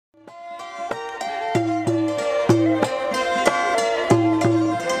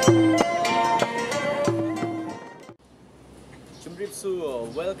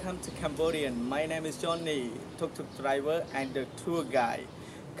welcome to Cambodia. My name is Johnny, Tuktuk driver and the tour guide.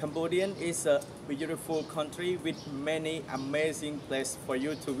 Cambodian is a beautiful country with many amazing places for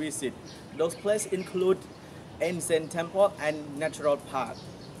you to visit. Those places include ancient temple and natural park.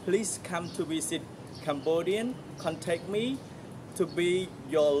 Please come to visit Cambodian. Contact me to be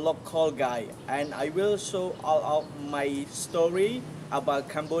your local guide, and I will show all of my story about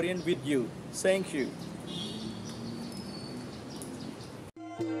Cambodian with you. Thank you.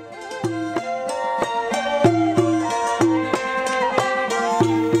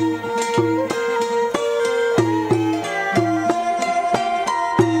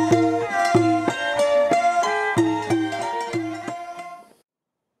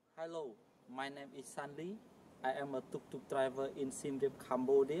 Hello, my name is SUNLY. I am a tuk-tuk driver in Siem Reap,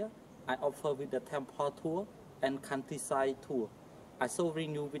 Cambodia. I offer with the temple tour and countryside tour. I so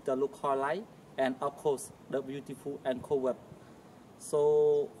renew with the local life and of course the beautiful Angkor Wat.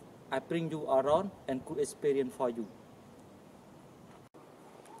 So I bring you around and good experience for you.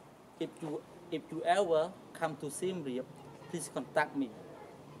 If you ever come to Siem Reap, please contact me.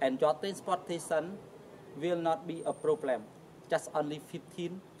 And your transportation will not be a problem. Just only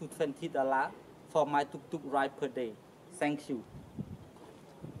 $15 to $20 for my tuk-tuk ride per day. Thank you.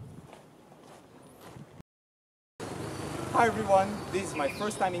 Hi everyone, this is my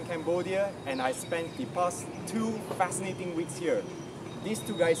first time in Cambodia and I spent the past 2 fascinating weeks here. These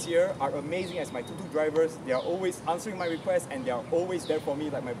 2 guys here are amazing as my tuk-tuk drivers. They are always answering my requests and they are always there for me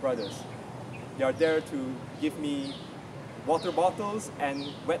like my brothers. They are there to give me water bottles and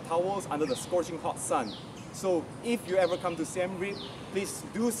wet towels under the scorching hot sun. So if you ever come to Siem Reap, please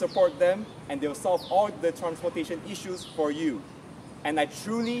do support them and they'll solve all the transportation issues for you. And I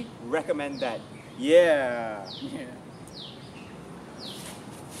truly recommend that. Yeah! Yeah.